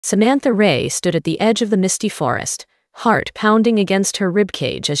Samantha Ray stood at the edge of the misty forest, heart pounding against her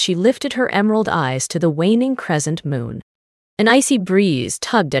ribcage as she lifted her emerald eyes to the waning crescent moon. An icy breeze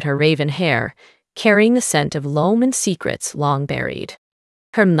tugged at her raven hair, carrying the scent of loam and secrets long buried.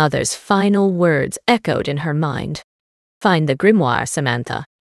 Her mother's final words echoed in her mind. "Find the grimoire, Samantha.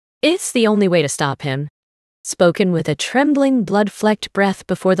 It's the only way to stop him." Spoken with a trembling, blood-flecked breath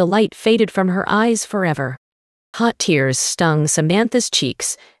before the light faded from her eyes forever. Hot tears stung Samantha's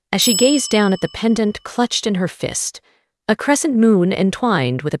cheeks as she gazed down at the pendant clutched in her fist, a crescent moon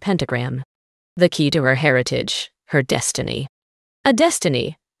entwined with a pentagram. The key to her heritage, her destiny. A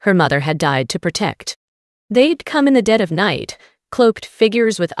destiny her mother had died to protect. They'd come in the dead of night, cloaked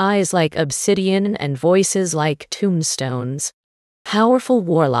figures with eyes like obsidian and voices like tombstones. Powerful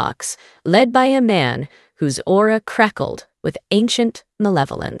warlocks, led by a man whose aura crackled with ancient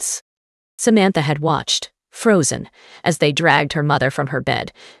malevolence. Samantha had watched, frozen, as they dragged her mother from her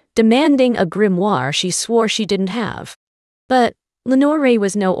bed, demanding a grimoire she swore she didn't have. But Lenore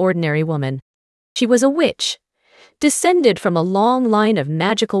was no ordinary woman. She was a witch, descended from a long line of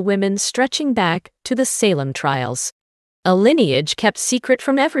magical women stretching back to the Salem trials. A lineage kept secret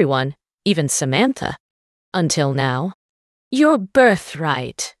from everyone, even Samantha. Until now. "Your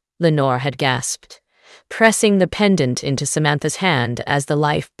birthright," Lenore had gasped, pressing the pendant into Samantha's hand as the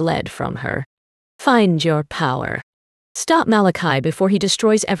life bled from her. "Find your power. Stop Malachi before he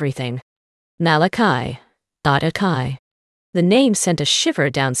destroys everything." Malachi. Akai. The name sent a shiver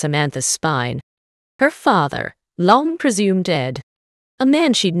down Samantha's spine. Her father, long presumed dead. A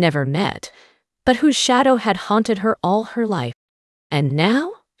man she'd never met, but whose shadow had haunted her all her life. And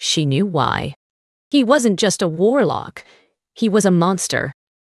now she knew why. He wasn't just a warlock. He was a monster.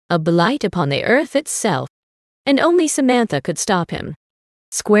 A blight upon the earth itself. And only Samantha could stop him.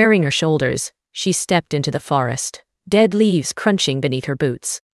 Squaring her shoulders, she stepped into the forest, dead leaves crunching beneath her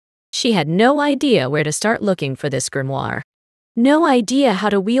boots. She had no idea where to start looking for this grimoire. No idea how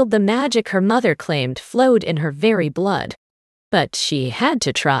to wield the magic her mother claimed flowed in her very blood. But she had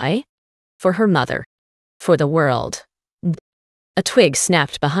to try. For her mother. For the world. A twig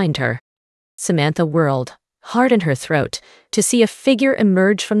snapped behind her. Samantha whirled, heart in her throat, to see a figure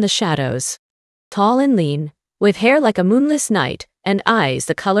emerge from the shadows. Tall and lean, with hair like a moonless night and eyes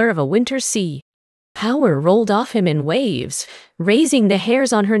the color of a winter sea. Power rolled off him in waves, raising the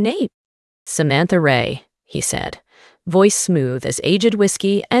hairs on her nape. "Samantha Ray," he said, voice smooth as aged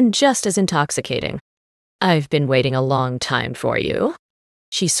whiskey and just as intoxicating. "I've been waiting a long time for you."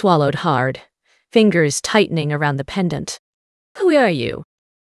 She swallowed hard, fingers tightening around the pendant. "Who are you?"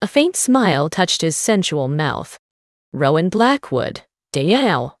 A faint smile touched his sensual mouth. "Rowan Blackwood,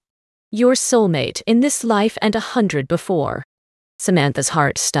 Danielle. Your soulmate in this life and 100 before." Samantha's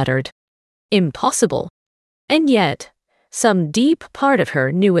heart stuttered. Impossible. And yet, some deep part of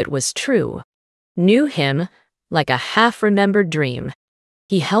her knew it was true. Knew him like a half-remembered dream.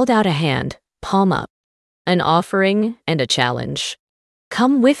 He held out a hand, palm up. An offering and a challenge.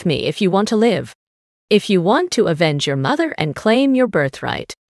 "Come with me if you want to live. If you want to avenge your mother and claim your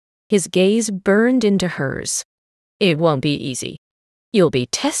birthright." His gaze burned into hers. "It won't be easy. You'll be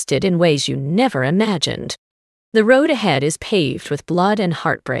tested in ways you never imagined. The road ahead is paved with blood and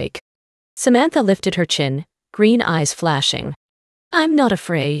heartbreak." Samantha lifted her chin, green eyes flashing. "I'm not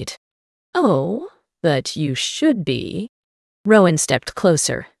afraid." "Oh, but you should be." Rowan stepped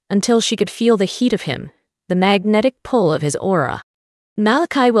closer until she could feel the heat of him, the magnetic pull of his aura.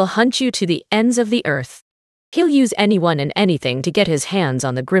 "Malachi will hunt you to the ends of the earth. He'll use anyone and anything to get his hands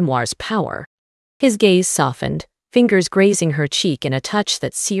on the grimoire's power." His gaze softened, fingers grazing her cheek in a touch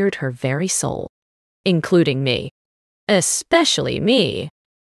that seared her very soul. "Including me. Especially me."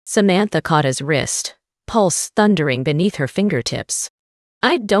 Samantha caught his wrist, pulse thundering beneath her fingertips.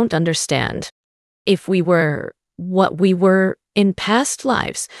 "I don't understand. If we were what we were in past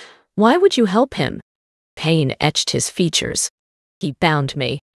lives, why would you help him?" Pain etched his features. "He bound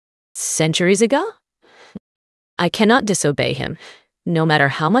me. Centuries ago? I cannot disobey him, no matter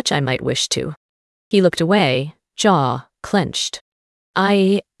how much I might wish to." He looked away, jaw clenched.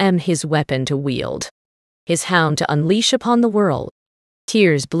 "I am his weapon to wield. His hound to unleash upon the world."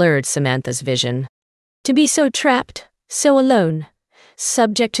 Tears blurred Samantha's vision. To be so trapped, so alone,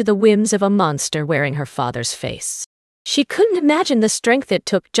 subject to the whims of a monster wearing her father's face. She couldn't imagine the strength it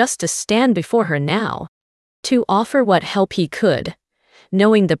took just to stand before her now. To offer what help he could,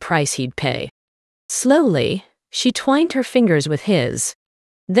 knowing the price he'd pay. Slowly, she twined her fingers with his.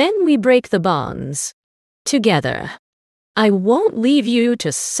 "Then we break the bonds. Together. I won't leave you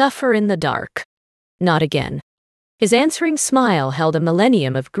to suffer in the dark. Not again." His answering smile held a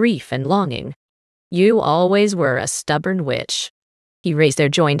millennium of grief and longing. "You always were a stubborn witch." He raised their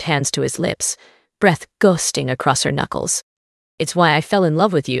joined hands to his lips, breath ghosting across her knuckles. It's why I fell in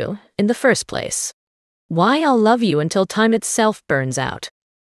love with you in the first place. Why I'll love you until time itself burns out.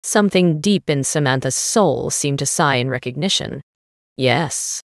 Something deep in Samantha's soul seemed to sigh in recognition.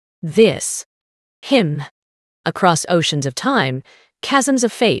 Yes, this. Him. Across oceans of time, chasms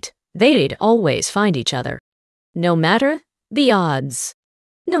of fate, they'd always find each other. No matter the odds.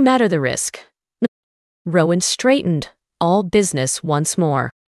 No matter the risk. Rowan straightened, all business once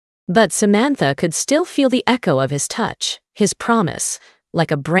more. But Samantha could still feel the echo of his touch, his promise,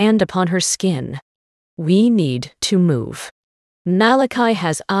 like a brand upon her skin. We need to move. Malachi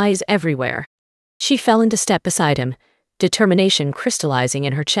has eyes everywhere. She fell into step beside him, determination crystallizing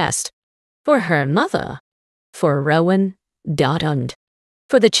in her chest. For her mother. For Rowan, and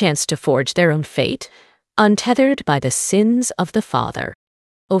for the chance to forge their own fate, untethered by the sins of the father.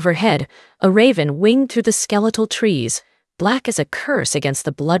 Overhead, a raven winged through the skeletal trees, black as a curse against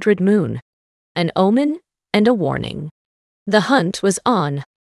the blood-red moon. An omen and a warning. The hunt was on,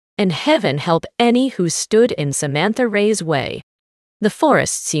 and heaven help any who stood in Samantha Ray's way. The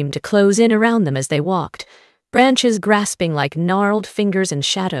forest seemed to close in around them as they walked, branches grasping like gnarled fingers and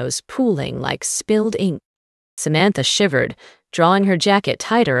shadows pooling like spilled ink. Samantha shivered, drawing her jacket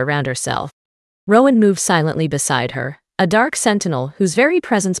tighter around herself. Rowan moved silently beside her, a dark sentinel whose very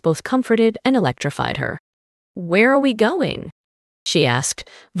presence both comforted and electrified her. Where are we going? She asked,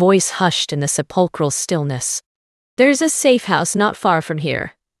 voice hushed in the sepulchral stillness. There's a safe house not far from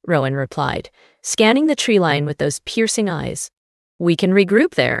here, Rowan replied, scanning the tree line with those piercing eyes. We can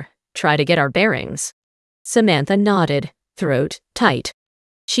regroup there, try to get our bearings. Samantha nodded, throat tight.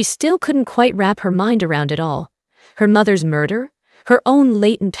 She still couldn't quite wrap her mind around it all. Her mother's murder, her own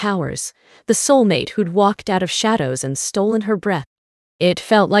latent towers, the soulmate who'd walked out of shadows and stolen her breath. It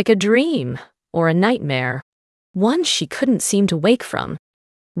felt like a dream, or a nightmare, one she couldn't seem to wake from.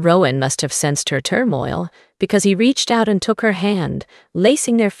 Rowan must have sensed her turmoil, because he reached out and took her hand,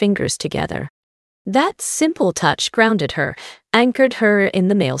 lacing their fingers together. That simple touch grounded her, anchored her in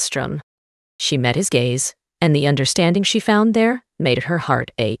the maelstrom. She met his gaze, and the understanding she found there made her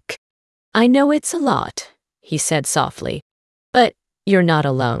heart ache. I know it's a lot, he said softly. But you're not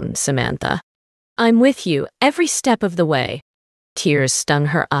alone, Samantha. I'm with you every step of the way. Tears stung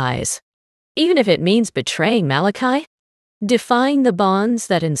her eyes. Even if it means betraying Malachi? Defying the bonds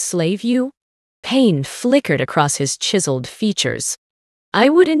that enslave you? Pain flickered across his chiseled features. I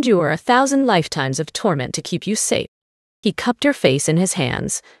would endure 1,000 lifetimes of torment to keep you safe. He cupped her face in his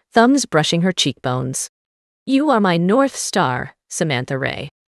hands, thumbs brushing her cheekbones. You are my North Star, Samantha Ray.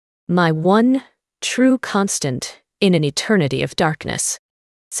 My one true constant in an eternity of darkness.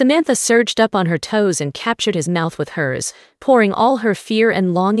 Samantha surged up on her toes and captured his mouth with hers, pouring all her fear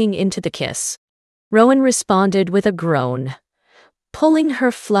and longing into the kiss. Rowan responded with a groan, pulling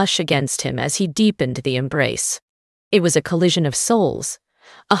her flush against him as he deepened the embrace. It was a collision of souls,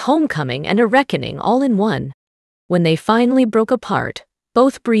 a homecoming and a reckoning all in one. When they finally broke apart,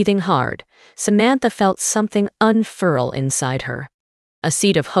 both breathing hard, Samantha felt something unfurl inside her. A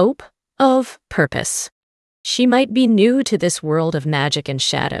seed of hope, of purpose. She might be new to this world of magic and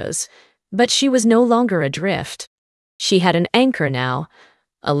shadows, but she was no longer adrift. She had an anchor now,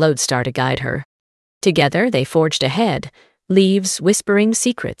 a lodestar to guide her. Together they forged ahead, leaves whispering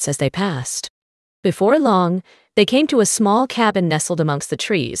secrets as they passed. Before long, they came to a small cabin nestled amongst the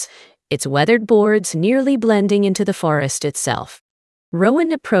trees, its weathered boards nearly blending into the forest itself.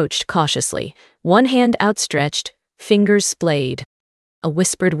 Rowan approached cautiously, one hand outstretched, fingers splayed. A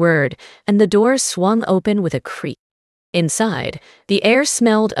whispered word, and the door swung open with a creak. Inside, the air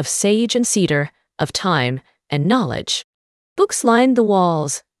smelled of sage and cedar, of time and knowledge. Books lined the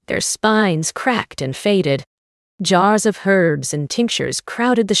walls, their spines cracked and faded. Jars of herbs and tinctures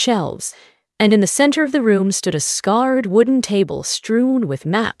crowded the shelves, and in the center of the room stood a scarred wooden table strewn with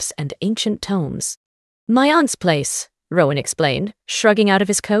maps and ancient tomes. My aunt's place, Rowan explained, shrugging out of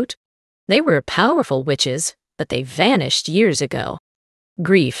his coat. They were powerful witches, but they vanished years ago.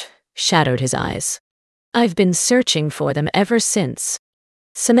 Grief shadowed his eyes. I've been searching for them ever since.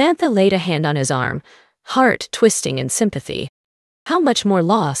 Samantha laid a hand on his arm, heart twisting in sympathy. How much more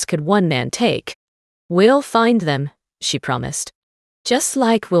loss could one man take? We'll find them, she promised. Just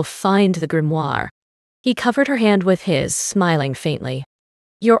like we'll find the grimoire. He covered her hand with his, smiling faintly.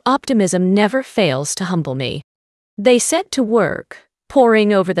 Your optimism never fails to humble me. They set to work,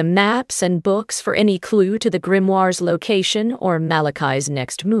 poring over the maps and books for any clue to the grimoire's location or Malachi's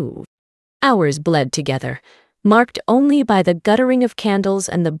next move. Hours bled together, marked only by the guttering of candles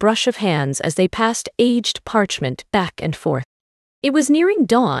and the brush of hands as they passed aged parchment back and forth. It was nearing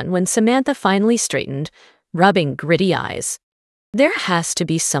dawn when Samantha finally straightened, rubbing gritty eyes. There has to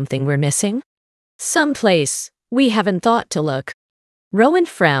be something we're missing. Someplace we haven't thought to look. Rowan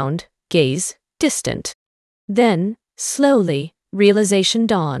frowned, gaze distant. Then, slowly, realization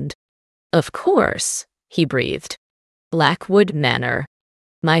dawned. Of course, he breathed. Blackwood Manor.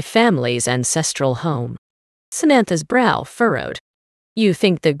 My family's ancestral home. Samantha's brow furrowed. You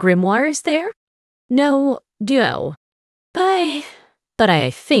think the grimoire is there? No, duo. But I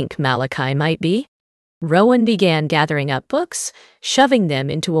think Malachi might be. Rowan began gathering up books, shoving them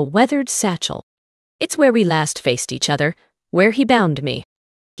into a weathered satchel. It's where we last faced each other, where he bound me.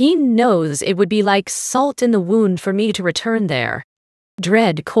 He knows it would be like salt in the wound for me to return there.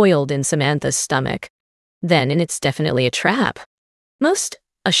 Dread coiled in Samantha's stomach. Then it's definitely a trap. Most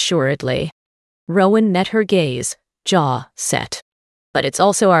assuredly. Rowan met her gaze, jaw set. But it's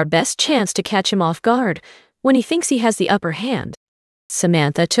also our best chance to catch him off guard when he thinks he has the upper hand.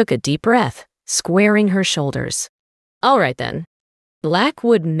 Samantha took a deep breath, squaring her shoulders. All right then.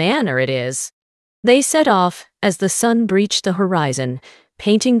 Blackwood Manor it is. They set off as the sun breached the horizon,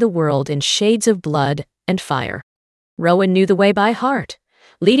 painting the world in shades of blood and fire. Rowan knew the way by heart,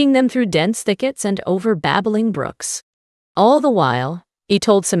 leading them through dense thickets and over babbling brooks. All the while, he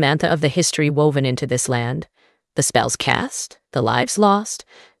told Samantha of the history woven into this land, the spells cast, the lives lost,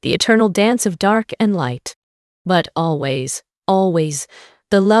 the eternal dance of dark and light. But always,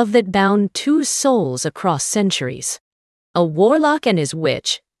 the love that bound two souls across centuries. A warlock and his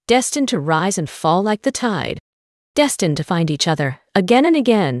witch, destined to rise and fall like the tide. Destined to find each other, again and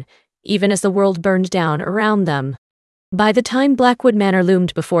again, even as the world burned down around them. By the time Blackwood Manor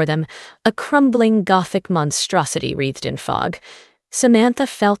loomed before them, a crumbling Gothic monstrosity wreathed in fog, Samantha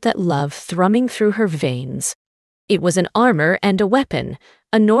felt that love thrumming through her veins. It was an armor and a weapon,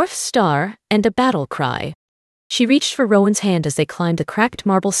 a North Star and a battle cry. She reached for Rowan's hand as they climbed the cracked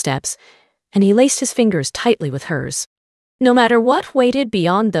marble steps, and he laced his fingers tightly with hers. No matter what waited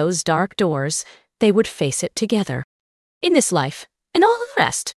beyond those dark doors, they would face it together. In this life, and all the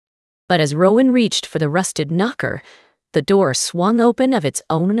rest. But as Rowan reached for the rusted knocker, the door swung open of its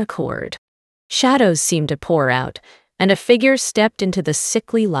own accord. Shadows seemed to pour out, and a figure stepped into the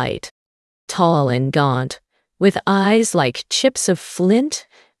sickly light. Tall and gaunt, with eyes like chips of flint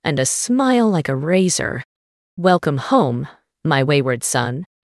and a smile like a razor. Welcome home, my wayward son.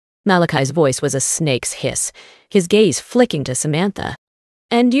 Malachi's voice was a snake's hiss, his gaze flicking to Samantha.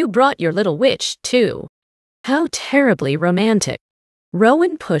 And you brought your little witch, too. How terribly romantic.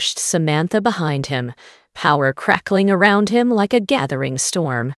 Rowan pushed Samantha behind him, power crackling around him like a gathering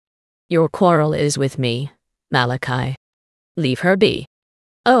storm. Your quarrel is with me, Malachi. Leave her be.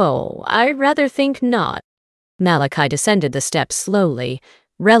 Oh, I rather think not. Malachi descended the steps slowly,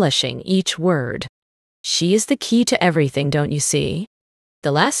 relishing each word. She is the key to everything, don't you see?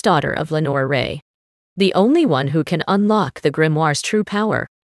 The last daughter of Lenore Ray. The only one who can unlock the grimoire's true power.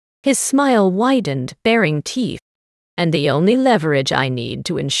 His smile widened, baring teeth. And the only leverage I need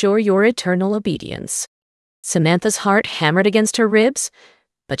to ensure your eternal obedience. Samantha's heart hammered against her ribs,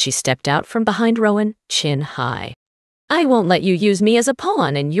 but she stepped out from behind Rowan, chin high. I won't let you use me as a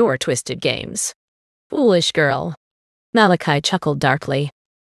pawn in your twisted games. Foolish girl. Malachi chuckled darkly.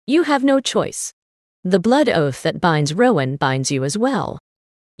 You have no choice. The blood oath that binds Rowan binds you as well.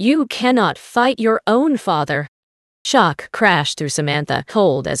 You cannot fight your own father. Shock crashed through Samantha,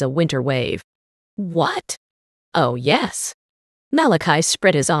 cold as a winter wave. What? Oh, yes. Malachi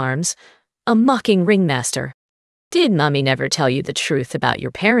spread his arms, a mocking ringmaster. Did Mummy never tell you the truth about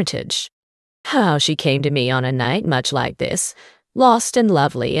your parentage? How she came to me on a night much like this, lost and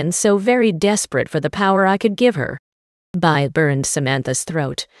lovely and so very desperate for the power I could give her. Bile burned Samantha's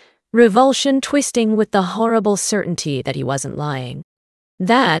throat, revulsion twisting with the horrible certainty that he wasn't lying.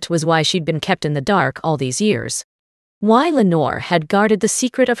 That was why she'd been kept in the dark all these years. Why Lenore had guarded the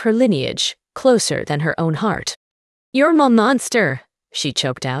secret of her lineage closer than her own heart. You're my monster, she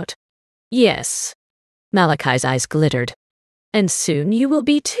choked out. Yes. Malachi's eyes glittered. And soon you will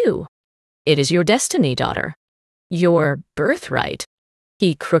be too. It is your destiny, daughter. Your birthright.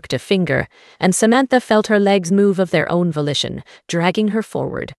 He crooked a finger, and Samantha felt her legs move of their own volition, dragging her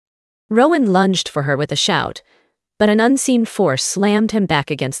forward. Rowan lunged for her with a shout, but an unseen force slammed him back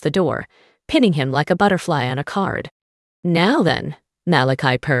against the door, pinning him like a butterfly on a card. Now then,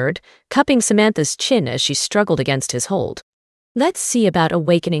 Malachi purred, cupping Samantha's chin as she struggled against his hold. Let's see about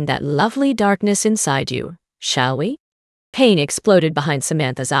awakening that lovely darkness inside you, shall we? Pain exploded behind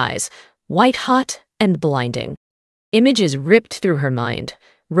Samantha's eyes, white-hot and blinding. Images ripped through her mind,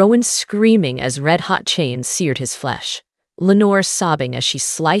 Rowan screaming as red-hot chains seared his flesh. Lenore sobbing as she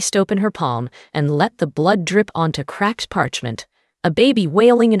sliced open her palm and let the blood drip onto cracked parchment, a baby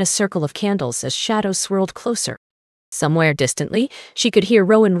wailing in a circle of candles as shadows swirled closer. Somewhere distantly, she could hear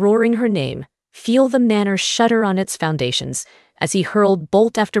Rowan roaring her name, feel the manor shudder on its foundations as he hurled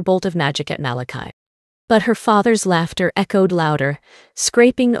bolt after bolt of magic at Malachi. But her father's laughter echoed louder,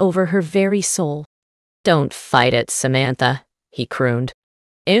 scraping over her very soul. "Don't fight it, Samantha," he crooned.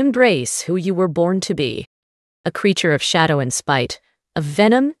 "Embrace who you were born to be. A creature of shadow and spite, of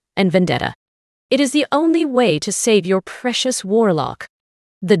venom and vendetta. It is the only way to save your precious Warlock."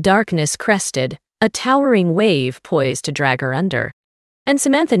 The darkness crested, a towering wave poised to drag her under. And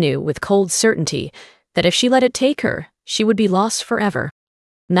Samantha knew with cold certainty that if she let it take her, she would be lost forever.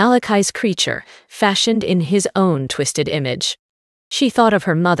 Malachi's creature, fashioned in his own twisted image. She thought of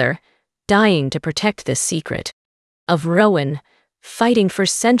her mother, dying to protect this secret. Of Rowan, fighting for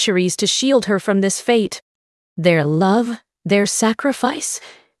centuries to shield her from this fate. Their love, their sacrifice,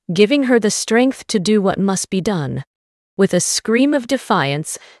 giving her the strength to do what must be done. With a scream of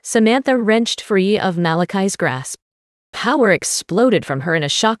defiance, Samantha wrenched free of Malachi's grasp. Power exploded from her in a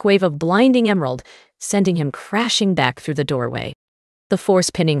shockwave of blinding emerald, sending him crashing back through the doorway. The force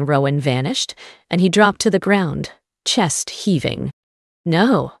pinning Rowan vanished, and he dropped to the ground, chest heaving.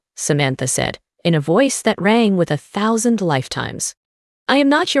 "No," Samantha said, in a voice that rang with 1,000 lifetimes. "I am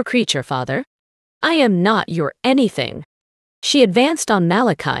not your creature, father. I am not your anything." She advanced on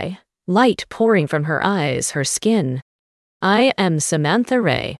Malachi, light pouring from her eyes, her skin. "I am Samantha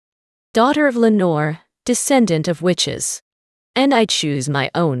Ray, daughter of Lenore, descendant of witches. And I choose my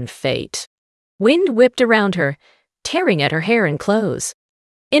own fate." Wind whipped around her, tearing at her hair and clothes.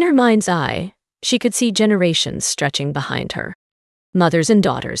 In her mind's eye, she could see generations stretching behind her. Mothers and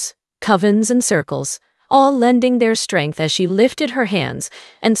daughters, covens and circles, all lending their strength as she lifted her hands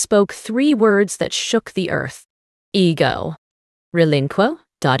and spoke 3 words that shook the earth. Ego. Relinquo,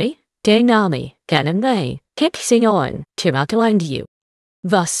 Dottie, de nami, ganamne, kexing timatoand you.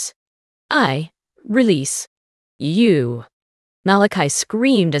 Thus. I. Release. You. Malachi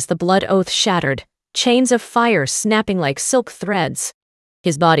screamed as the blood oath shattered, chains of fire snapping like silk threads.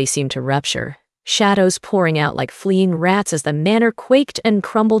 His body seemed to rupture, shadows pouring out like fleeing rats as the manor quaked and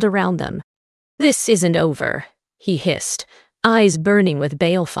crumbled around them. "This isn't over," he hissed, eyes burning with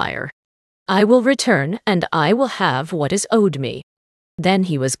balefire. "I will return, and I will have what is owed me." Then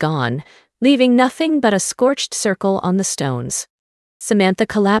he was gone, leaving nothing but a scorched circle on the stones. Samantha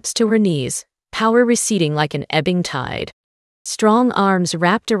collapsed to her knees, power receding like an ebbing tide. Strong arms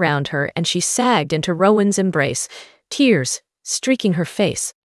wrapped around her, and she sagged into Rowan's embrace, tears streaking her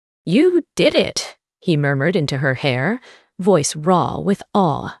face. "You did it," he murmured into her hair, voice raw with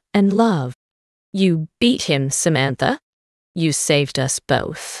awe and love. "You beat him, Samantha. You saved us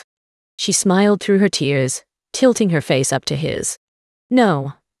both." She smiled through her tears, tilting her face up to his.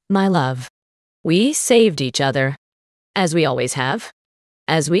 "No, my love. We saved each other. As we always have.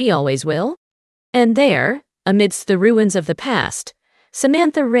 As we always will." And there, amidst the ruins of the past,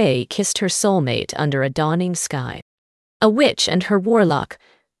 Samantha Ray kissed her soulmate under a dawning sky. A witch and her warlock,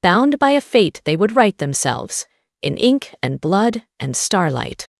 bound by a fate they would write themselves, in ink and blood and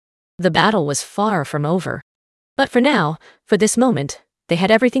starlight. The battle was far from over. But for now, for this moment, they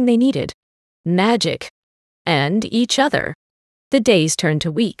had everything they needed. Magic. And each other. The days turned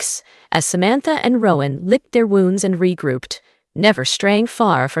to weeks, as Samantha and Rowan licked their wounds and regrouped, never straying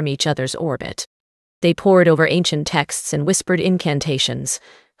far from each other's orbit. They pored over ancient texts and whispered incantations,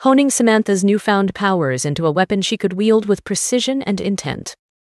 honing Samantha's newfound powers into a weapon she could wield with precision and intent.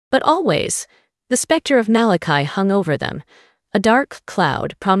 But always, the specter of Malachi hung over them, a dark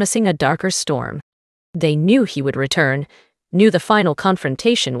cloud promising a darker storm. They knew he would return, knew the final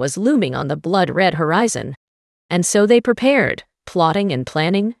confrontation was looming on the blood-red horizon. And so they prepared, plotting and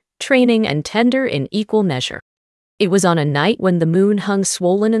planning, training and tender in equal measure. It was on a night when the moon hung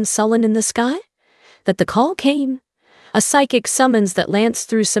swollen and sullen in the sky that the call came, a psychic summons that lanced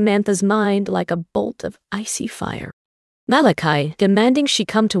through Samantha's mind like a bolt of icy fire. Malachi demanding she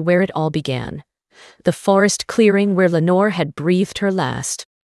come to where it all began, the forest clearing where Lenore had breathed her last.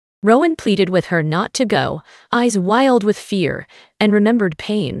 Rowan pleaded with her not to go, eyes wild with fear, and remembered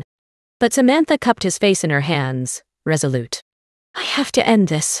pain. But Samantha cupped his face in her hands, resolute. "I have to end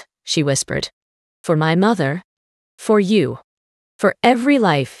this," she whispered. "For my mother. For you. For every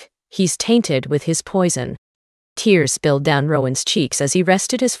life he's tainted with his poison." Tears spilled down Rowan's cheeks as he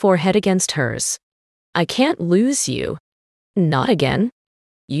rested his forehead against hers. "I can't lose you. Not again.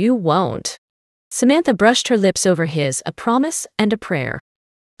 You won't." Samantha brushed her lips over his, a promise and a prayer.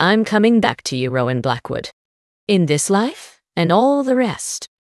 "I'm coming back to you, Rowan Blackwood. In this life and all the rest."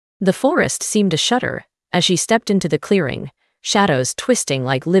 The forest seemed to shudder as she stepped into the clearing, shadows twisting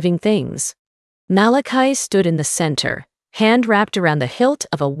like living things. Malachi stood in the center, hand wrapped around the hilt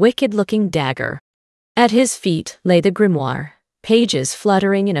of a wicked-looking dagger. At his feet lay the grimoire, pages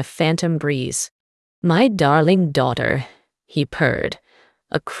fluttering in a phantom breeze. "My darling daughter," he purred,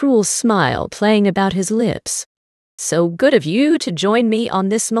 a cruel smile playing about his lips. "So good of you to join me on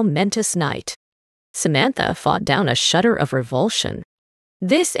this momentous night." Samantha fought down a shudder of revulsion.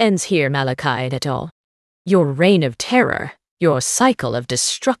 "This ends here, Malachi Neto. Your reign of terror, your cycle of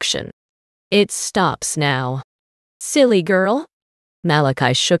destruction. It stops now." "Silly girl."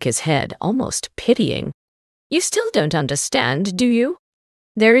 Malachi shook his head, almost pitying. "You still don't understand, do you?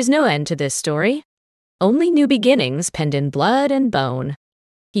 There is no end to this story. Only new beginnings penned in blood and bone."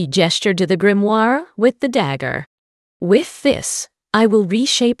 He gestured to the grimoire with the dagger. "With this, I will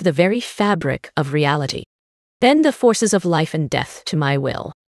reshape the very fabric of reality, bend the forces of life and death to my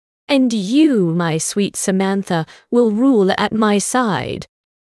will. And you, my sweet Samantha, will rule at my side.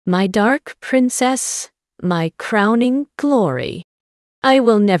 My dark princess, my crowning glory." "I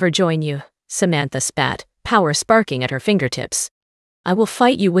will never join you," Samantha spat, power sparking at her fingertips. "I will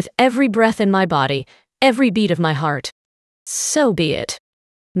fight you with every breath in my body, every beat of my heart." "So be it."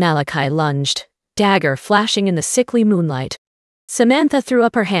 Malachi lunged, dagger flashing in the sickly moonlight. Samantha threw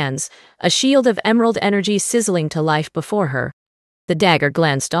up her hands, a shield of emerald energy sizzling to life before her. The dagger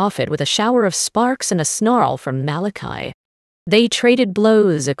glanced off it with a shower of sparks and a snarl from Malachi. They traded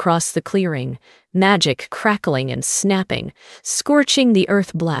blows across the clearing, magic crackling and snapping, scorching the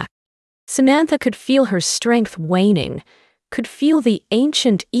earth black. Samantha could feel her strength waning, could feel the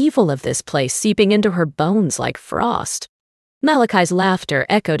ancient evil of this place seeping into her bones like frost. Malachi's laughter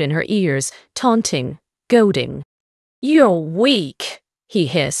echoed in her ears, taunting, goading. "You're weak," he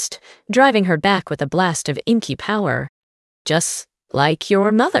hissed, driving her back with a blast of inky power. "Just like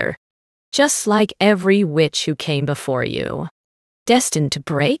your mother. Just like every witch who came before you. Destined to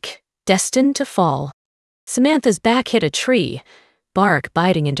break, destined to fall." Samantha's back hit a tree, bark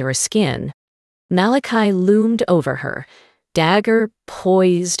biting into her skin. Malachi loomed over her, dagger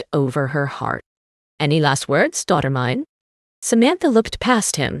poised over her heart. "Any last words, daughter mine?" Samantha looked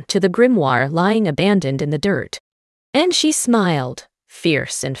past him to the grimoire lying abandoned in the dirt. And she smiled,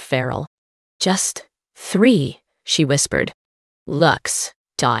 fierce and feral. "Just 3, she whispered. "Lux,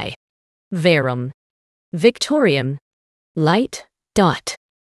 die. Verum. Victorium. Light, dot.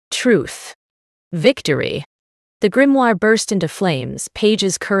 Truth. Victory." The grimoire burst into flames,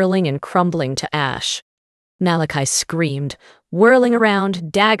 pages curling and crumbling to ash. Malachi screamed, whirling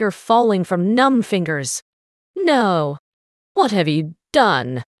around, dagger falling from numb fingers. "No. What have you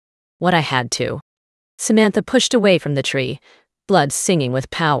done?" "What I had to." Samantha pushed away from the tree, blood singing with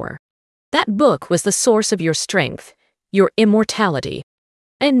power. "That book was the source of your strength, your immortality.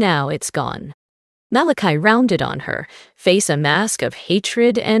 And now it's gone." Malachi rounded on her, face a mask of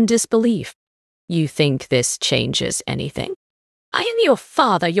hatred and disbelief. "You think this changes anything? I am your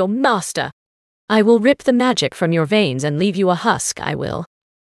father, your master. I will rip the magic from your veins and leave you a husk, I will."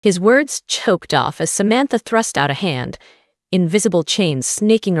 His words choked off as Samantha thrust out a hand, invisible chains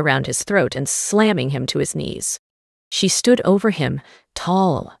snaking around his throat and slamming him to his knees. She stood over him,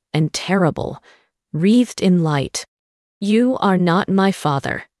 tall and terrible, wreathed in light. "You are not my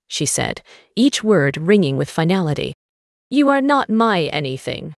father," she said, each word ringing with finality. "You are not my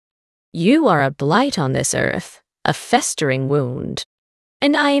anything. You are a blight on this earth, a festering wound.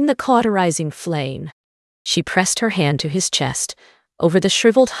 And I am the cauterizing flame." She pressed her hand to his chest, over the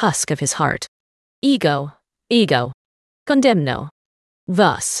shriveled husk of his heart. "Ego, ego. Condemno.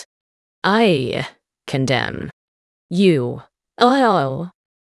 Thus. I condemn. You. Oh."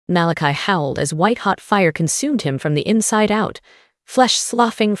 Malachi howled as white-hot fire consumed him from the inside out, flesh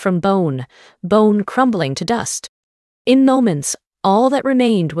sloughing from bone, bone crumbling to dust. In moments, all that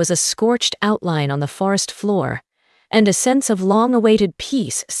remained was a scorched outline on the forest floor, and a sense of long-awaited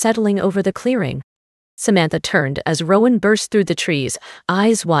peace settling over the clearing. Samantha turned as Rowan burst through the trees,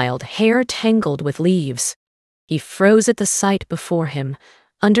 eyes wild, hair tangled with leaves. He froze at the sight before him,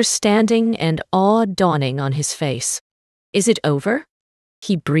 understanding and awe dawning on his face. "Is it over?"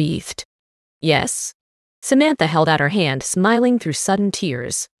 he breathed. "Yes." Samantha held out her hand, smiling through sudden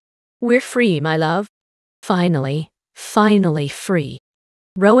tears. "We're free, my love. Finally, finally free."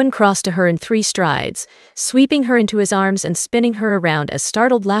 Rowan crossed to her in 3 strides, sweeping her into his arms and spinning her around as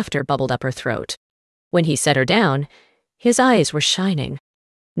startled laughter bubbled up her throat. When he set her down, his eyes were shining.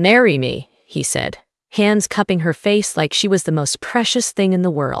 "Marry me," he said, hands cupping her face like she was the most precious thing in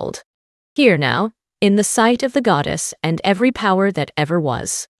the world. "Here now, in the sight of the goddess and every power that ever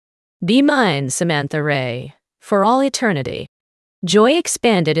was. Be mine, Samantha Ray, for all eternity." Joy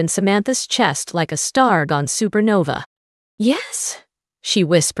expanded in Samantha's chest like a star gone supernova. "Yes," she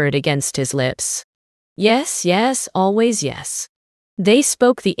whispered against his lips. "Yes, yes, always yes." They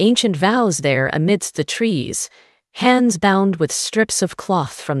spoke the ancient vows there amidst the trees, hands bound with strips of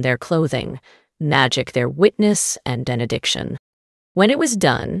cloth from their clothing, magic their witness and benediction. When it was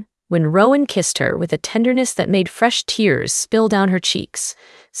done, when Rowan kissed her with a tenderness that made fresh tears spill down her cheeks,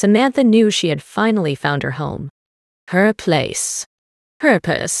 Samantha knew she had finally found her home. Her place.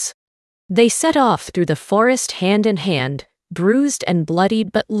 Purpose. They set off through the forest hand in hand, bruised and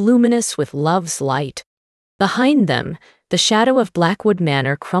bloodied but luminous with love's light. Behind them, the shadow of Blackwood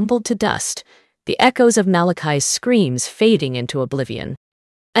Manor crumbled to dust, the echoes of Malachi's screams fading into oblivion.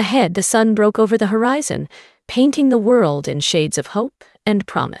 Ahead, the sun broke over the horizon, painting the world in shades of hope and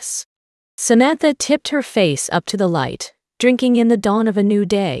promise. Samantha tipped her face up to the light, drinking in the dawn of a new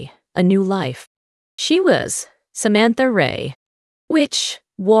day, a new life. She was Samantha Ray, witch,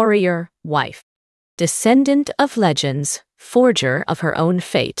 warrior, wife, descendant of legends, forger of her own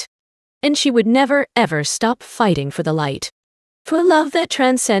fate. And she would never, ever stop fighting for the light, for a love that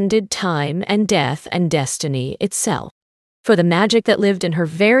transcended time and death and destiny itself, for the magic that lived in her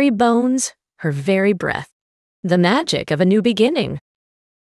very bones, her very breath, the magic of a new beginning.